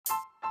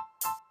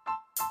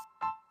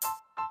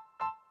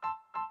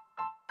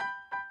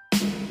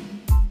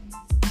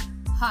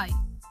Hi,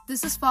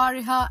 this is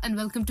Fariha and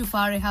welcome to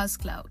Fariha's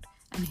Cloud.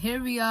 And here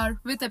we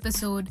are with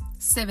episode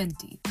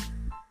 70.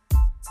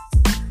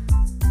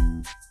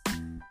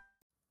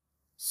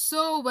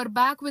 So we're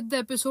back with the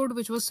episode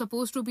which was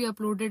supposed to be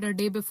uploaded a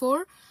day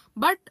before,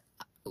 but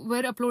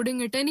we're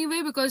uploading it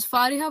anyway because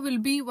Fariha will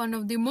be one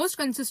of the most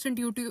consistent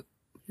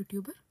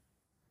YouTuber?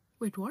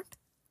 Wait, what?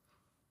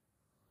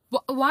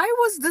 Why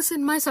was this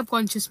in my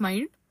subconscious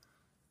mind?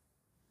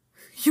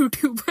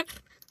 YouTuber.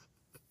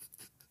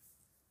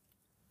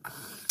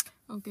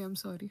 Okay, I'm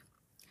sorry.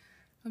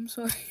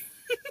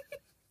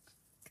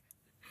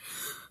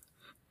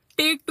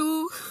 Take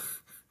 2.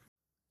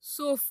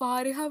 So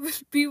Fariha will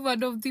be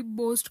one of the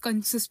most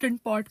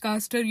consistent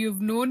podcaster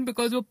you've known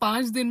because वो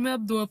 5 दिन में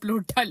अब 2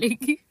 upload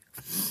डालेगी.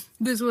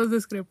 This was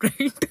the script,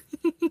 right?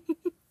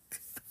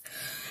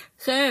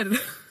 खैर.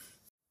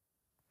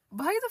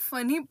 भाई, the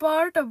funny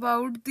part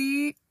about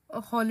the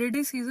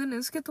holiday season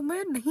is कि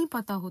तुम्हें नहीं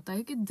पता होता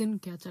है कि दिन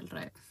क्या चल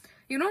रहा है.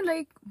 You know,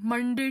 like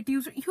Monday,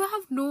 Tuesday, you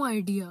have no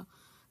idea.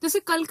 जैसे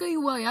कल का ही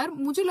हुआ यार,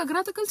 मुझे लग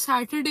रहा था कल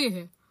सैटरडे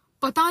है,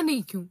 पता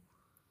नहीं क्यों.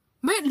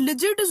 मैं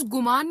लिजिट इस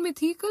गुमान में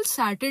थी कल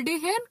सैटरडे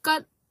है,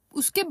 कल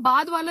उसके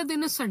बाद वाला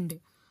दिन है संडे.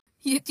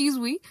 ये चीज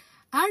हुई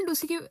एंड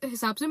उसी के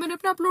हिसाब से मैंने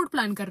अपना अपलोड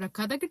प्लान कर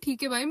रखा था कि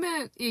ठीक है भाई,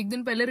 मैं एक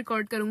दिन पहले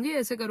रिकॉर्ड करूंगी,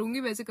 ऐसे करूंगी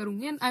वैसे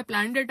करूंगी. And I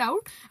planned it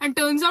out and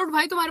turns out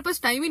भाई तुम्हारे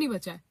पास टाइम ही नहीं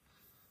बचा है.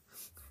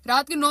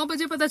 रात के 9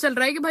 बजे पता चल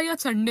रहा है कि भाई आज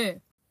संडे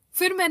है.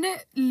 फिर मैंने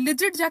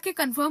लिजिट जाके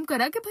कंफर्म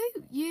करा कि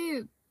भाई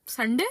ये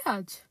संडे है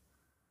आज.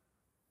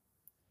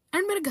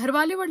 एंड मेरे घर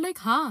वाले वर लाइक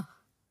हाँ,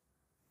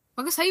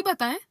 मगर सही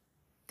बताएं,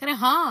 कह रहे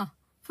हाँ.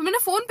 फिर मैंने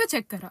फोन पे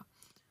चेक करा,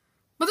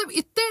 मतलब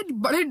इतने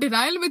बड़े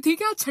डिनाइल में थी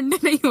कि आज संडे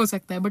नहीं हो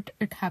सकता है, but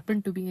it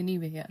happened to be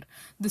anyway यार.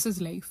 This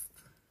is life,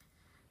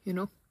 you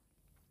know.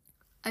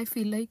 I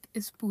feel like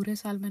इस पूरे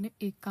साल मैंने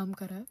एक काम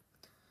करा है,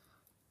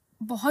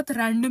 बहुत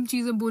रैंडम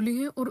चीजें बोली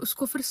हैं और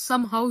उसको फिर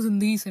समहाउ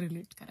जिंदगी से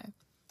रिलेट करा है.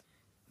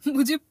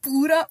 मुझे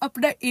पूरा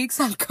अपना 1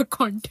 साल का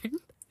कंटेंट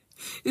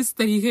इस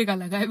तरीके का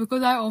लगा है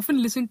because I often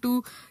listen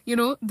to you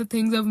know the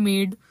things I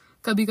made.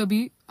 कभी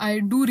कभी I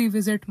do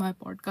revisit my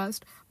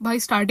podcast. भाई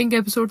स्टार्टिंग के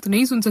एपिसोड तो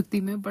नहीं सुन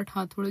सकती मैं, बट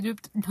हाँ थोड़े जो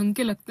ढंग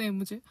के लगते हैं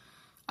मुझे,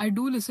 I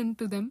do listen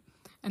to them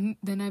and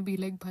then I be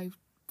like भाई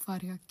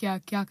फारिया क्या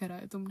क्या करा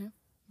है तुमने.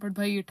 बट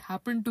भाई it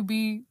happen to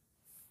be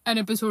an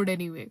episode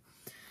anyway.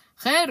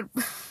 खैर,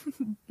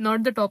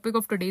 not the topic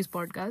of today's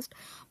podcast.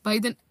 By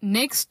the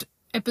next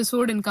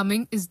episode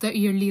incoming is the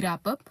yearly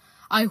wrap-up.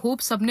 I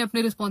hope सबने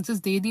अपने responses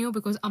दे दिए हो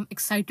because I'm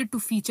excited to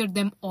feature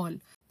them all.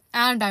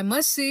 And I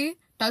must say,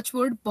 touch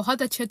wood,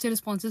 बहुत अच्छे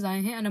responses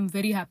आए हैं and I'm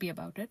very happy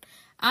about it.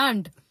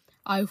 And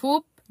I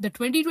hope the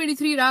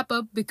 2023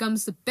 wrap-up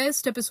becomes the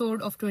best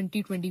episode of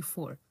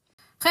 2024.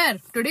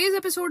 खैर, today's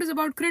episode is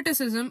about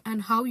criticism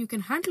and how you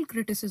can handle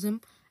criticism,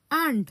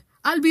 and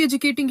I'll be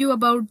educating you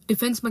about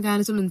defense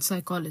mechanism in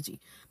psychology.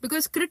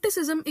 Because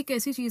criticism एक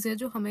ऐसी चीज है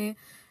जो हमें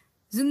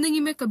जिंदगी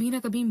में कभी ना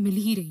कभी मिल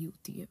ही रही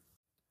होती है.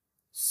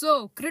 So,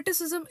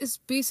 criticism is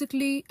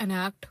basically an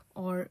act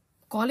or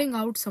calling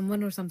out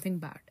someone or something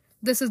bad.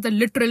 This is the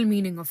literal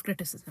meaning of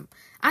criticism.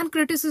 And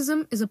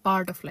criticism is a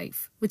part of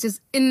life, which is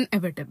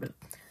inevitable.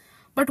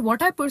 But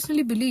what I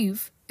personally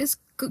believe is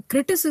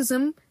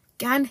criticism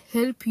can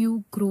help you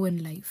grow in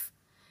life.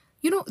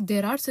 You know,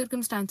 there are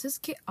circumstances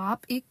कि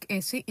आप एक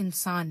ऐसे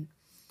इंसान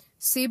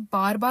से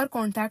बार बार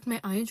contact में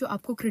आए जो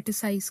आपको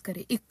क्रिटिसाइज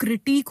करे, एक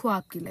क्रिटिक हो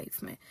आपकी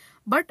लाइफ में.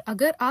 बट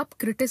अगर आप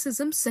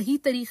क्रिटिसिज्म सही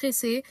तरीके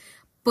से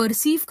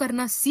परसीव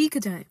करना सीख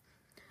जाएं,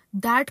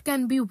 that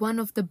can be one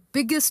of the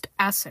biggest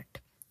asset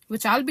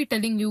which I will be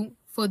telling you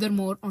further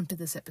more on to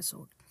this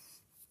episode.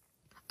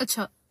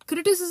 अच्छा,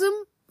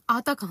 क्रिटिसिज्म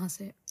आता कहाँ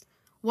से है?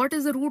 What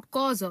is the root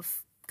cause of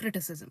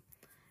criticism?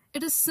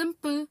 It is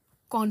simple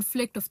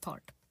conflict of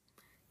thought,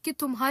 कि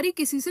तुम्हारी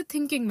किसी से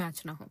thinking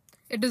match ना हो.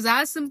 It is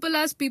as simple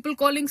as people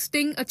calling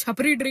sting a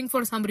छपरी ड्रिंक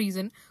फॉर सम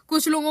रीजन.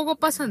 कुछ लोगों को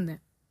पसंद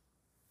है.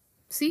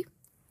 See,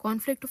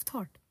 conflict of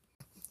thought,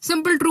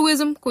 simple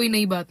truism, कोई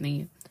नई बात नहीं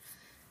है.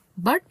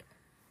 But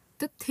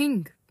the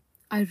thing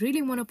I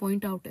really want to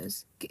point out is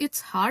कि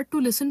it's hard to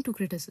listen to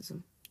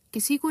criticism.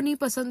 किसी को नहीं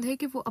पसंद है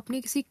कि वो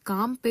अपने किसी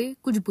काम पे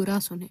कुछ बुरा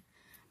सुने.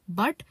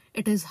 But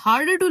it is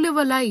harder to live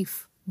a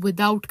life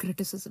without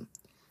criticism,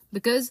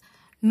 because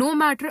no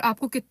matter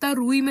आपको कितना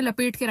रुई में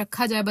लपेट के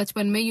रखा जाए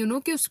बचपन में, यू नो,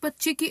 कि उस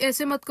बच्चे की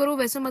ऐसे मत करो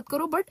वैसे मत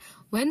करो, but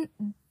when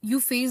you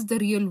face the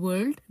real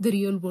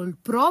world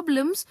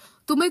problems,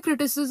 तुम्हें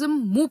क्रिटिसिज्म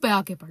मुंह पे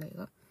आके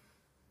पड़ेगा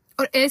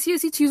और ऐसी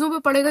ऐसी चीजों पे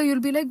पड़ेगा. यूल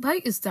बी लाइक भाई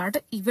is that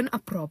even a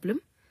problem?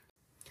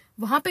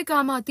 वहां पे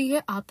काम आती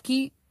है आपकी,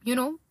 you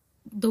know,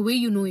 the way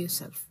you know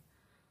yourself,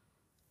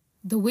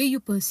 the way you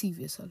perceive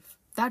yourself.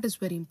 That is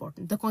very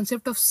important. The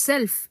concept of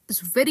self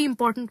is very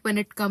important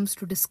when it comes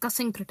to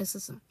discussing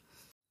criticism.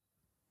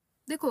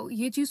 देखो,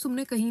 ये चीज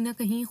तुमने कहीं ना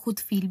कहीं खुद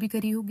फील भी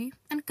करी होगी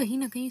एंड कहीं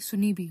ना कहीं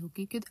सुनी भी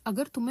होगी कि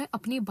अगर तुम्हें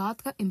अपनी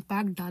बात का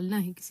इम्पैक्ट डालना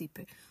है किसी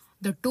पे,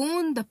 the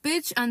tone, the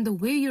pitch and the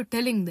way your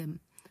telling them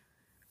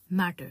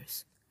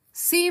matters.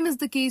 Same is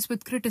the case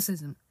with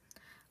criticism.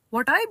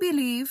 What I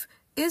believe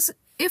is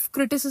if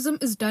criticism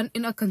is done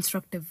in a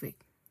constructive way.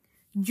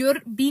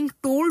 you're being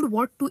told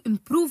what to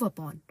improve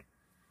upon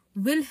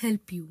will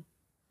help you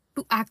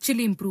to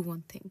actually improve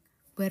on thing.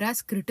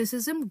 Whereas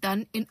criticism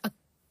done in a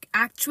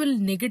actual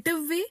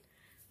negative way,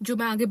 जो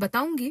मैं आगे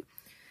बताऊंगी,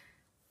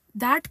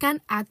 that can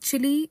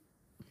actually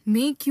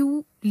make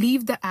you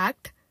leave the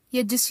act,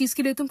 या जिस चीज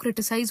के लिए तुम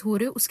क्रिटिसाइज हो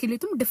रहे हो उसके लिए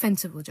तुम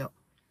डिफेंसिव हो जाओ.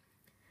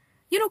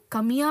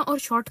 कमियां और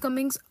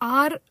शॉर्टकमिंग्स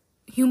आर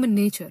ह्यूमन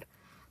नेचर.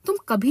 तुम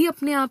कभी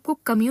अपने आप को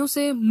कमियों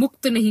से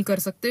मुक्त नहीं कर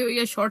सकते हो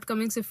या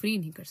शॉर्टकमिंग से फ्री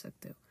नहीं कर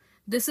सकते हो.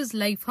 This is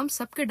life. हम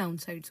सबके डाउन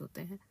साइड्स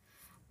होते हैं.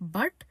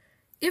 But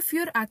if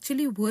you're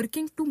actually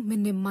working to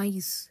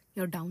minimize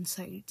your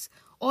downsides,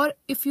 or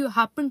if you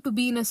happen to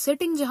be in a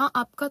setting जहां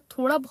आपका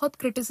थोड़ा बहुत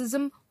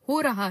criticism हो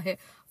रहा है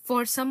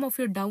for some of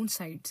your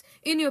downsides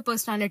in your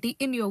personality,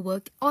 in your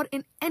work, or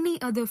in any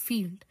other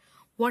field,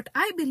 what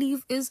I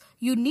believe is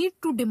you need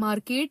to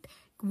demarcate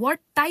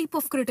what type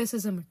of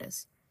criticism it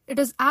is.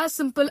 It is as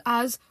simple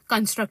as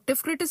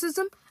constructive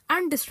criticism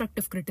and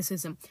destructive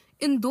criticism.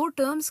 इन दो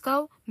terms का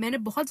मैंने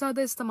बहुत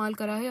ज्यादा इस्तेमाल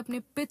करा है अपने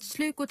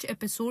पिछले कुछ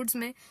एपिसोड्स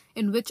में,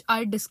 in which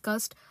I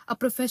discussed a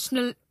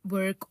professional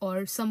work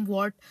or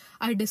somewhat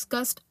I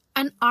discussed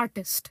an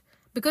artist.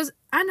 Because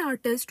an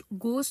artist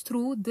goes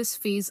through this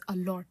phase a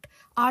lot.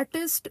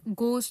 Artist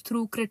goes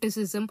through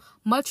criticism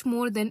much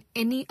more than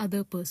any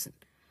other person.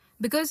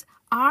 Because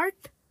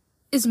art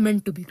is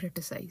meant to be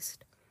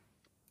criticized.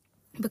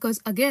 Because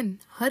again,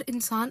 हर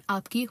इंसान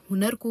आपकी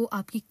हुनर को,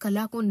 आपकी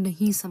कला को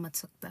नहीं समझ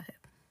सकता है.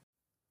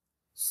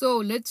 So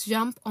let's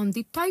jump on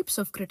the types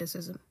of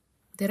criticism.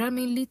 There are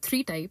mainly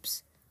 3 types: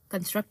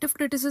 constructive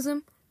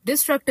criticism,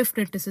 destructive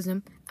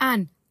criticism,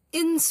 and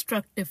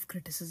instructive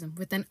criticism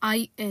with an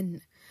IN.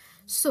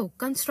 So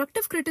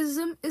constructive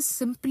criticism is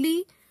simply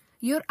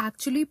you're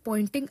actually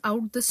pointing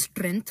out the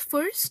strength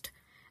first,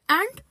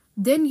 and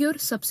then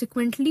you're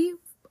subsequently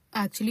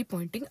actually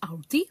pointing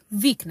out the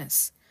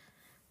weakness.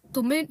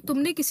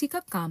 तुमने किसी का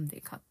काम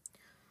देखा,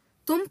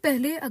 तुम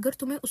पहले अगर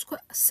तुम्हें उसको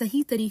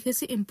सही तरीके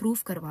से इम्प्रूव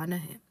करवाना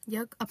है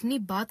या अपनी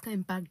बात का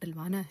इम्पैक्ट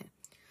डलवाना है,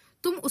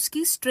 तुम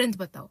उसकी स्ट्रेंथ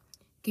बताओ.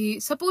 कि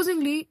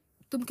सपोजिंगली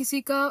तुम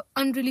किसी का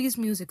अनरिलीज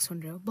म्यूजिक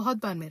सुन रहे हो, बहुत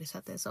बार मेरे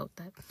साथ ऐसा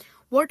होता है.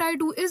 What I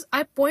do is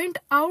I point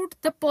out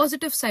the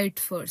positive side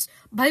first.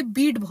 भाई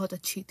बीट बहुत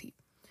अच्छी थी,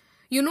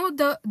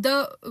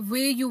 the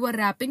way you were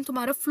wrapping,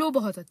 तुम्हारा फ्लो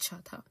बहुत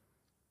अच्छा था.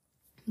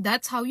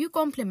 That's how you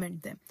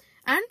compliment them.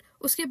 And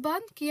उसके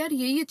बाद कि यार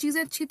ये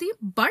चीजें अच्छी थी,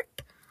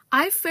 बट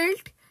आई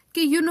फेल्ट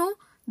कि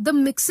the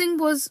mixing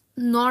was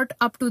not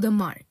up to the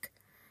mark.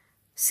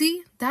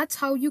 See, that's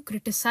how you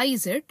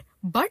criticize it,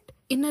 but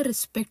in a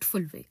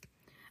respectful way.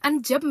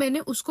 And जब मैंने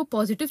उसको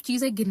पॉजिटिव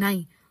चीजें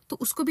गिनाई तो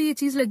उसको भी ये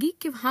चीज लगी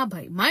कि हाँ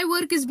भाई, my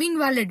work is being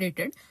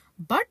validated,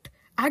 but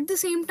at the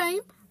same time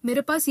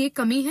मेरे पास ये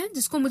कमी है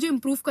जिसको मुझे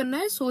improve करना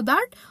है, so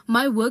that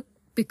my work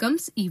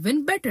becomes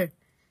even better.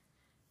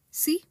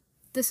 See,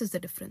 this is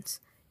the difference.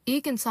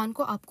 एक इंसान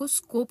को आपको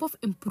scope of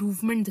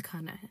improvement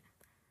दिखाना है.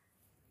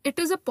 It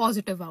is a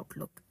positive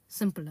outlook.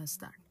 Simple as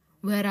that.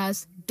 Whereas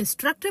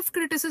destructive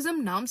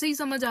criticism, नाम से ही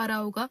समझ आ रहा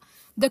होगा,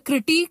 the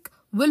critique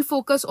will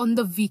focus on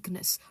the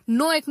weakness.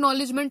 No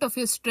acknowledgement of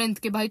your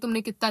strength कि भाई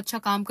तुमने कितना अच्छा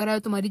काम करा है,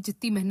 तुम्हारी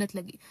जितनी मेहनत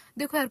लगी.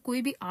 देखो यार,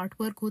 कोई भी आर्ट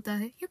वर्क होता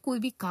है या कोई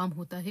भी काम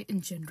होता है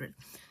इन जनरल,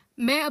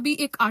 मैं अभी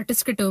एक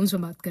आर्टिस्ट के टर्म्स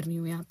में बात कर रही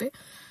हूँ यहाँ पे,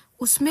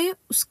 उसमें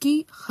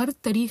उसकी हर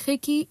तरीके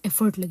की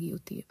एफर्ट लगी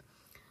होती है.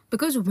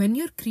 Because when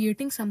you're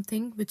creating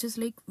something which is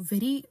like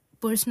very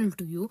personal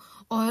to you,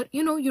 or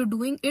you're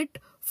doing it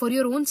for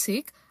your own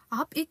sake,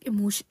 आप एक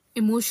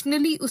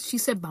इमोशनली उस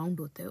चीज से बाउंड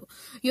होते हो.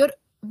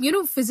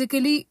 you're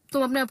फिजिकली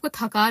तुम अपने आप को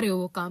थका रहे हो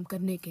वो काम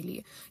करने के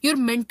लिए. you're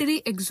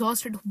mentally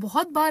exhausted.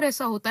 बहुत बार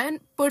ऐसा होता है,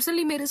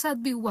 पर्सनली मेरे साथ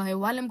भी हुआ है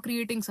while I'm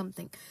creating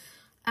something,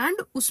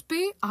 and उस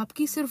पे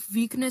आपकी सिर्फ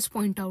वीकनेस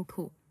पॉइंट आउट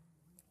हो.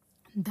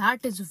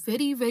 that is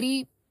very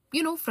very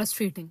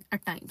frustrating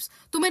at times.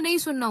 तुम्हें नहीं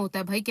सुनना होता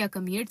है भाई क्या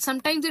कमी है.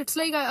 sometimes it's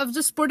like I've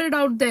just put it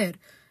out there.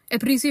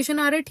 appreciation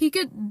आ रहा है, ठीक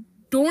है,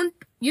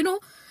 don't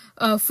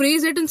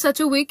phrase it in such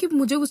a way कि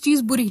मुझे उस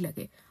चीज बुरी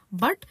लगे.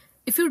 but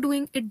if you're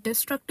doing it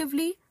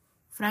destructively,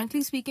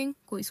 frankly speaking,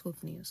 कोई स्कोप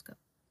नहीं है उसका.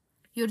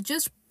 you're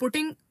just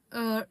putting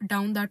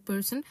down that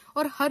person.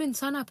 और हर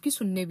इंसान आपकी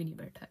सुनने भी नहीं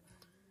बैठा है.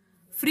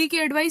 फ्री की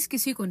एडवाइस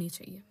किसी को नहीं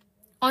चाहिए,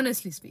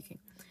 honestly speaking.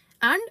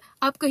 एंड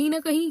आप कहीं ना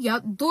कहीं या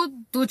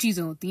दो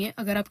चीजें होती हैं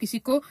अगर आप किसी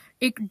को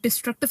एक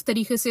डिस्ट्रक्टिव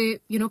तरीके से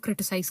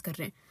क्रिटिसाइज कर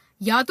रहे हैं.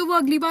 या तो वो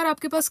अगली बार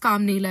आपके पास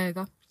काम नहीं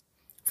लाएगा,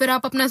 फिर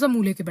आप अपना सा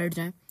मुंह लेके बैठ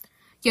जाएं,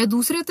 या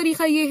दूसरा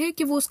तरीका ये है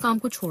कि वो उस काम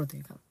को छोड़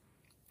देगा,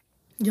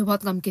 जो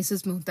बहुत कम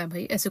केसेस में होता है.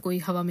 भाई ऐसे कोई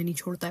हवा में नहीं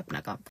छोड़ता है अपना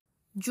काम.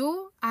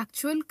 जो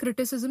एक्चुअल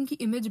क्रिटिसिज्म की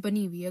इमेज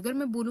बनी हुई है, अगर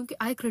मैं बोलूं कि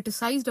I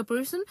criticized a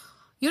person,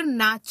 you are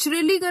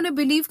naturally gonna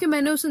believe कि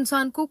मैंने उस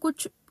इंसान को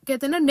कुछ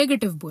कहते हैं ना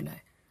नेगेटिव बोला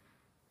है.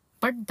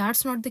 But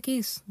that's not the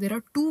case. There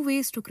are 2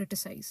 ways to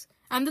criticize.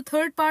 And the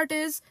third part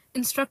is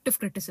instructive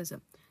criticism.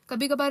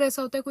 कभी कभार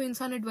ऐसा होता है कोई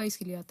इंसान एडवाइस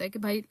के लिए आता है कि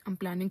भाई I'm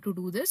planning to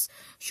do this.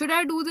 Should I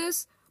do this?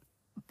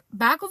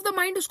 Back of the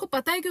mind उसको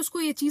पता है कि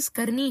उसको ये चीज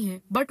करनी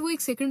है, but वो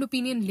एक second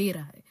opinion ले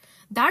रहा है.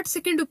 That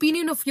second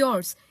opinion of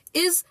yours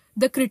is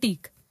the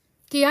critique.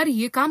 कि यार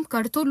ये काम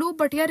कर तो लो,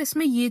 बट यार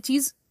इसमें ये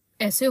चीज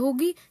ऐसे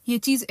होगी, ये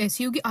चीज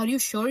ऐसी होगी, are you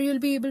sure you will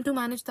be able to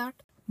manage that?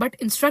 But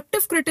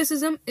instructive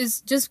criticism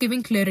is just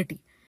giving clarity.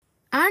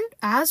 And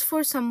as for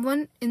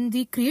someone in the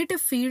creative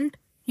field,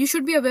 you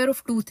should be aware of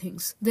two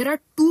things. There are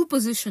two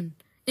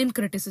positions in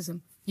criticism.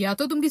 या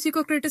तो तुम किसी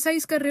को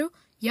criticize कर रहे हो,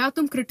 या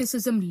तुम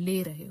criticism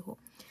ले रहे हो.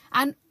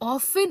 And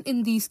often in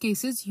these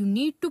cases, you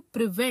need to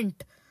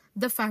prevent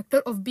the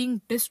factor of being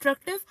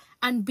destructive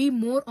and be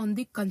more on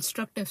the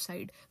constructive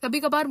side. कभी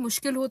कभार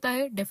मुश्किल होता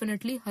है,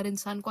 definitely हर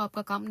इंसान को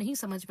आपका काम नहीं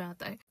समझ में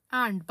आता है.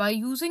 And by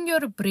using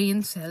your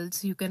brain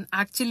cells, you can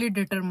actually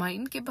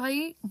determine कि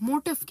भाई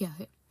motive क्या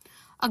है.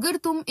 अगर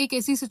तुम एक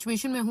ऐसी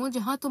सिचुएशन में हो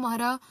जहां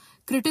तुम्हारा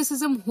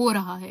क्रिटिसिज्म हो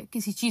रहा है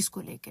किसी चीज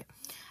को लेके,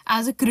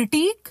 as a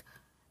critic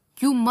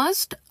you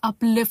must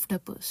uplift a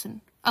person.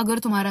 अगर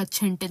तुम्हारा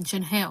अच्छा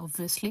इंटेंशन है,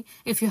 obviously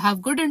if you have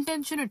good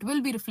intention it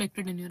will be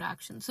reflected in your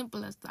action,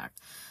 simple as that.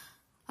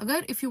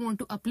 अगर if you want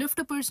to uplift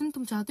a person,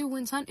 तुम चाहते हो वो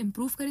इंसान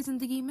इंप्रूव करे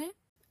जिंदगी में,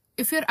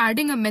 if you are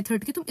adding a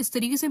method कि तुम इस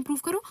तरीके से इंप्रूव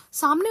करो,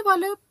 सामने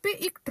वाले पे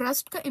एक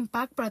ट्रस्ट का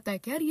इम्पैक्ट पड़ता है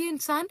कि यार ये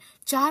इंसान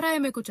चाह रहा है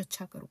मैं कुछ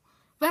अच्छा करूं.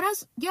 Whereas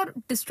यार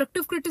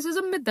डिस्ट्रक्टिव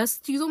क्रिटिसिज्म में 10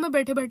 चीजों में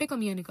बैठे बैठे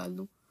कमियां निकाल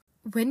दूं.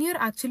 When you're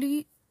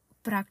actually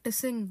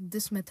practicing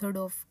this method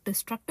of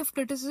destructive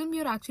criticism,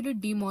 you're actually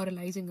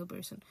demoralizing a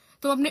person.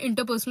 तुम अपने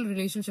interpersonal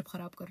relationship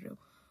खराब कर रहे हो,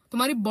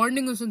 तुम्हारी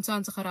बॉन्डिंग उस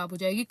इंसान से खराब हो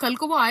जाएगी, कल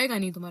को वो आएगा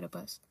नहीं तुम्हारे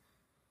पास.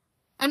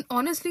 And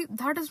honestly,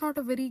 that is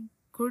not a very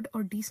good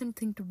or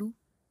decent thing to do.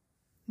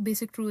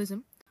 Basic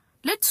truism.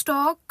 Let's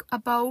talk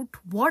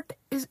about what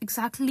is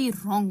exactly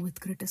wrong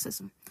with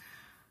criticism.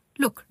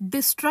 Look,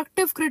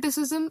 destructive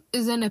criticism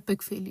is an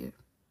epic failure.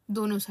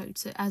 दोनों side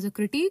से, as a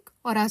critic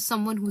और as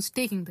someone who is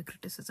taking the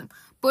criticism.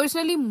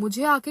 Personally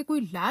मुझे आके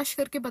कोई लैश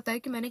करके बताए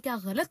कि मैंने क्या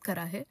गलत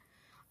करा है,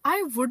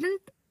 I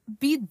wouldn't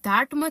be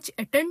that much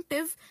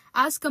attentive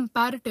as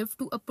comparative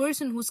to a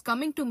person who is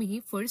coming to me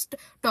first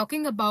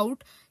talking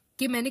about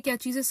कि मैंने क्या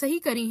चीजें सही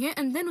करी हैं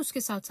एंड देन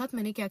उसके साथ साथ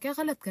मैंने क्या क्या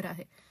गलत करा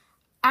है.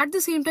 एट द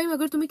सेम टाइम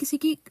अगर तुम्हें किसी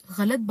की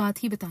गलत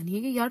बात ही बतानी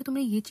है कि यार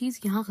तुमने ये चीज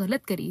यहाँ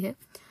गलत करी है,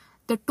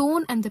 the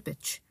tone and the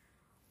pitch,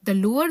 the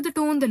lower the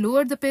tone, the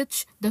lower the pitch,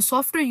 the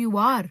softer you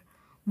are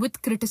with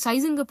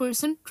criticizing a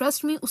person,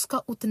 trust me, उसका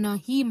उतना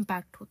ही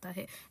impact होता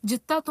है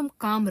जितना तुम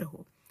काम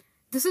रहो.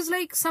 This is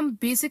like some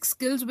basic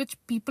skills which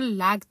people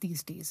lack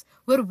these days.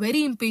 We're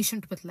very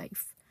impatient with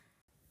life.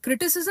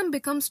 Criticism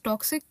becomes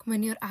toxic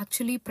when you're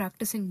actually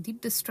practicing the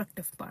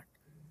destructive part.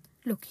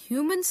 Look,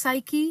 human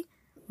psyche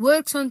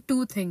works on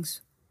two things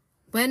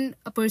when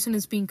a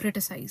person is being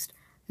criticized.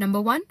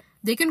 Number one,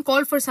 they can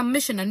call for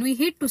submission and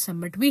we hate to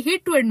submit. We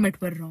hate to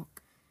admit we're wrong.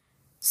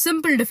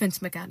 Simple defense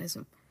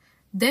mechanism.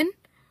 Then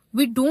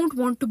we don't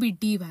want to be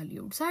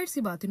devalued. Side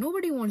si baat hai,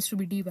 nobody wants to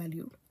be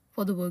devalued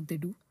for the work they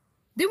do.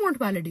 They want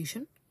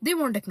validation, they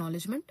want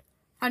acknowledgement,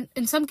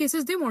 and in some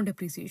cases they want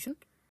appreciation.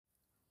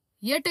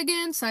 Yet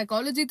again,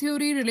 psychology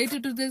theory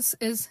related to this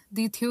is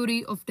the theory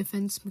of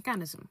defense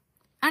mechanism.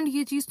 And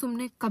ये चीज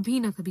तुमने कभी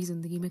ना कभी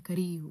जिंदगी में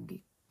करी ही होगी.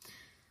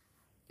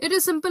 It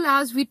is simple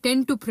as we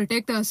tend to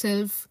protect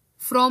ourselves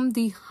from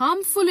the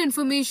harmful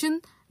information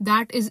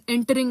that is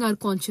entering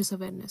our conscious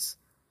awareness.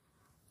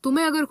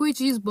 तुम्हें अगर कोई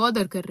चीज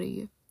बॉदर कर रही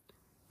है,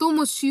 तुम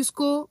उस चीज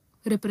को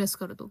रिप्रेस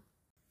कर दो.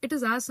 It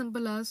is as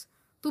simple as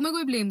तुम्हें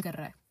कोई ब्लेम कर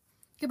रहा है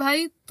कि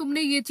भाई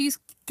तुमने ये चीज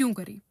क्यों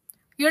करी.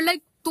 यूर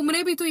लाइक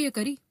तुमने भी तो ये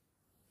करी,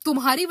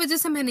 तुम्हारी वजह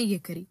से मैंने ये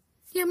करी.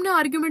 ये हमने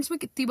आर्ग्यूमेंट्स में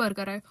कितनी बार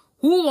करा है.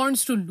 Who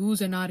wants to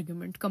lose an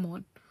argument, come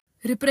on.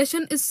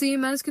 Repression is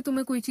same as कि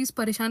तुम्हें कोई चीज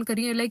परेशान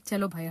करी है, लाइक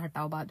चलो भाई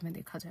हटाओ बाद में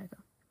देखा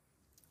जाएगा.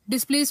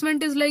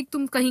 डिस्प्लेसमेंट इज लाइक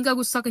तुम कहीं का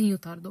गुस्सा कहीं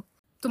उतार दो.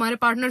 तुम्हारे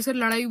पार्टनर से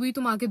लड़ाई हुई,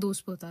 तुम आके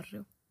दोस्त पे उतार रहे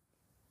हो.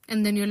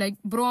 And then you're like,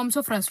 bro, I'm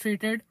so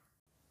frustrated.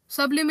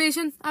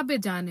 Sublimation, अबे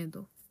जाने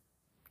दो,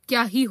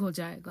 क्या ही हो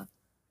जाएगा,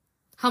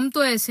 हम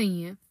तो ऐसे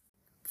ही हैं.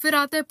 फिर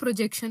आता है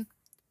प्रोजेक्शन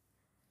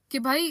कि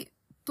भाई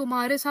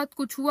तुम्हारे साथ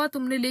कुछ हुआ,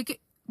 तुमने लेके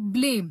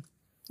blame,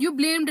 you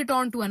blamed it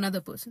on to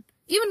another person.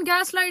 Even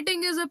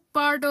gaslighting is a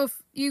part of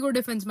ego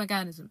defense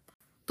mechanism.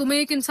 तुम्हें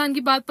एक इंसान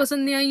की बात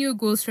पसंद नहीं आई, you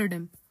ghosted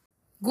him.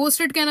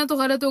 Ghosted कहना तो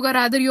गलत होगा,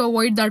 rather you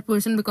avoid that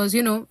person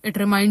because you know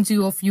it reminds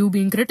you of you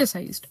being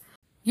criticized.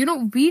 You know,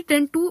 we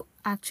tend to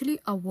actually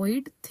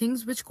avoid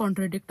things which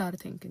contradict our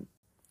thinking.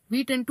 We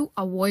tend to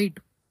avoid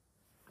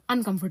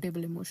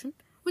uncomfortable emotion,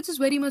 which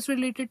is very much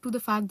related to the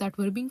fact that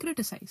we're being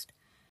criticized.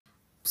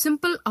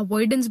 Simple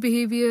avoidance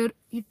behavior,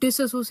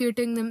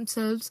 disassociating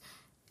themselves,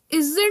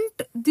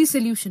 isn't the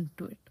solution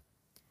to it.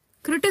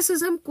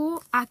 Criticism को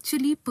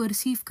actually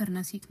perceive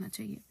करना सीखना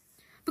चाहिए.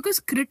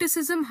 Because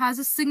criticism has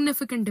a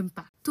significant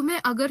impact. तुम्हें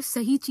अगर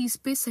सही चीज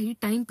पे सही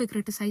टाइम पे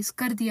क्रिटिसाइज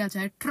कर दिया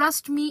जाए,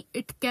 trust me,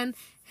 it can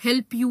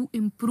help you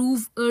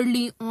improve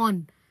early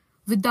on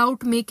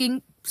without making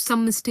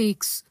some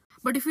mistakes.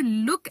 But if you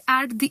look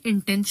at the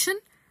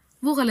intention,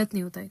 वो गलत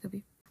नहीं होता है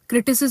कभी.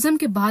 क्रिटिसिज्म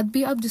के बाद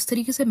भी आप जिस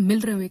तरीके से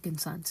मिल रहे हो एक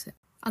इंसान से,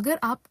 अगर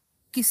आप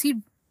किसी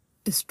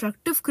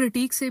डिस्ट्रक्टिव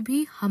क्रिटिक से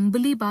भी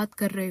हम्बली बात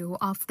कर रहे हो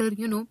आफ्टर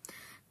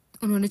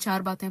उन्होंने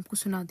 4 बातें आपको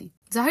सुना दी,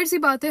 जाहिर सी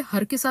बात है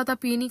हर के साथ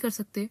आप ये नहीं कर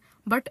सकते,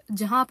 बट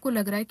जहां आपको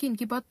लग रहा है कि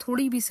इनकी बात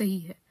थोड़ी भी सही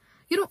है,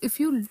 if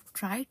you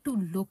try to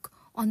look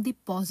on the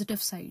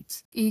positive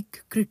sides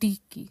एक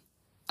critique की,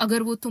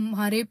 अगर वो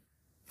तुम्हारे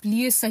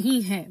लिए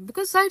सही है,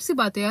 because जाहिर सी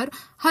बात है यार,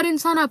 हर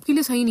इंसान आपके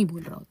लिए सही नहीं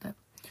बोल रहा होता है,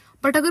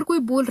 बट अगर कोई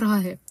बोल रहा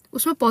है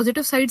उसमें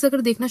पॉजिटिव साइड्स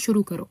अगर देखना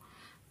शुरू करो,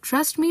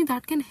 trust me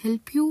that can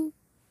help you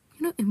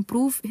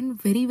improve in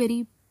very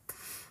very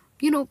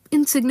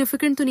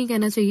insignificant तो नहीं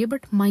कहना चाहिए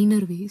बट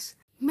माइनर वेज.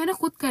 मैंने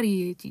खुद करी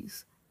है ये चीज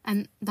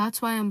and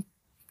that's why I am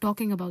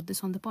talking about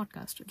this on the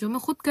podcast. जो मैं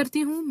खुद करती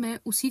हूँ, मैं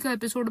उसी का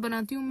एपिसोड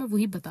बनाती हूँ, मैं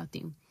वही बताती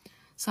हूँ,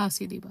 साफ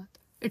सीधी बात.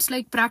 It's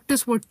like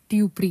practice what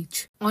you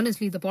preach.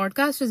 Honestly the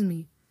podcast is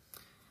me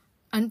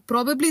and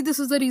probably this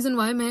is the reason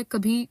why मैं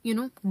कभी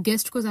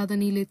गेस्ट को ज्यादा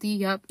नहीं लेती,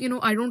 या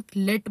आई डोंट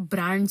लेट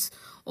ब्रांड्स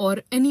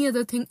और any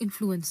other thing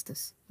influence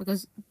this,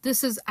 because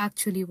this is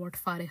actually what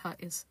Fareha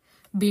is,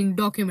 being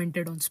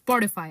documented on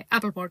Spotify,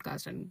 Apple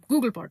Podcast and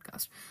Google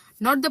Podcast.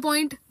 Not the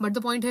point, but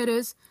the point here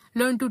is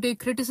learn to take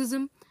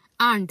criticism,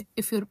 and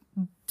if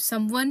you're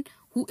someone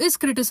who is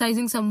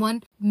criticizing someone,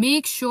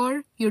 make sure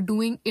you're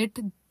doing it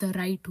the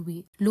right way.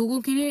 लोगों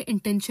के लिए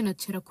intention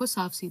अच्छे रखो,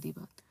 साफ सीधी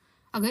बात.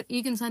 अगर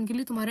एक इंसान के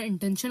लिए तुम्हारा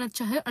intention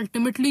अच्छा है,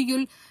 ultimately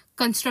you'll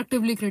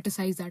constructively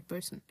criticize that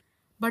person.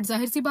 बट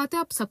जाहिर सी बात है,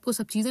 आप सबको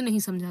सब चीजें नहीं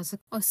समझा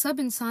सकते, और सब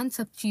इंसान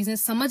सब चीजें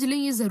समझ लें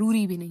ये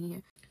जरूरी भी नहीं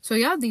है.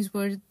 So yeah, these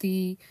were the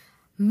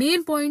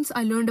main points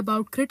I learned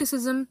about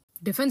criticism,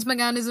 defense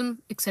mechanism,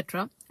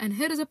 etc. And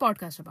here is a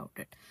podcast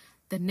about it.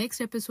 The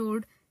next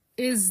episode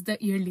is the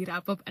yearly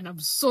wrap-up and I'm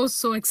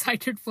so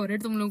excited for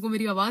it. तुम लोगों को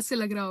मेरी आवाज से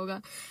लग रहा होगा.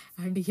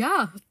 And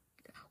yeah,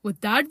 with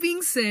that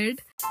being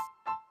said,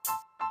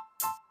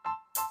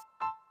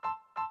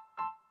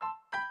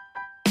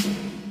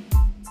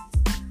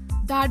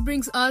 that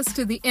brings us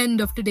to the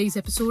end of today's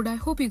episode. I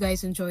hope you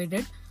guys enjoyed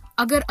it.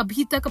 अगर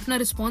अभी तक अपना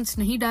रिस्पॉन्स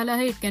नहीं डाला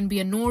है, it can be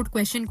a note,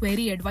 question,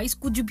 query, advice,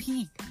 कुछ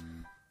भी,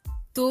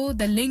 तो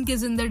the link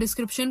is in the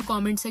description.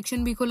 Comment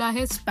section भी खुला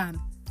है. स्पैम,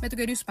 मैं तो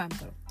कह रही हूँ स्पैम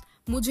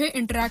करो. मुझे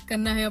इंटरेक्ट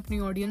करना है अपनी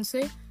ऑडियंस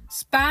से.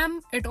 Spam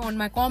it on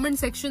my comment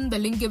section. The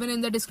link given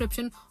in the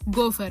description.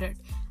 Go for it.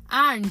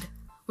 And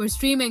we're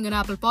streaming on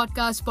Apple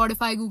Podcasts,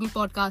 Spotify, Google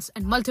Podcasts,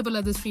 and multiple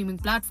other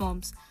streaming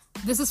platforms.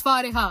 This is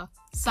Fareha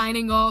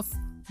signing off.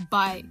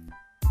 Bye.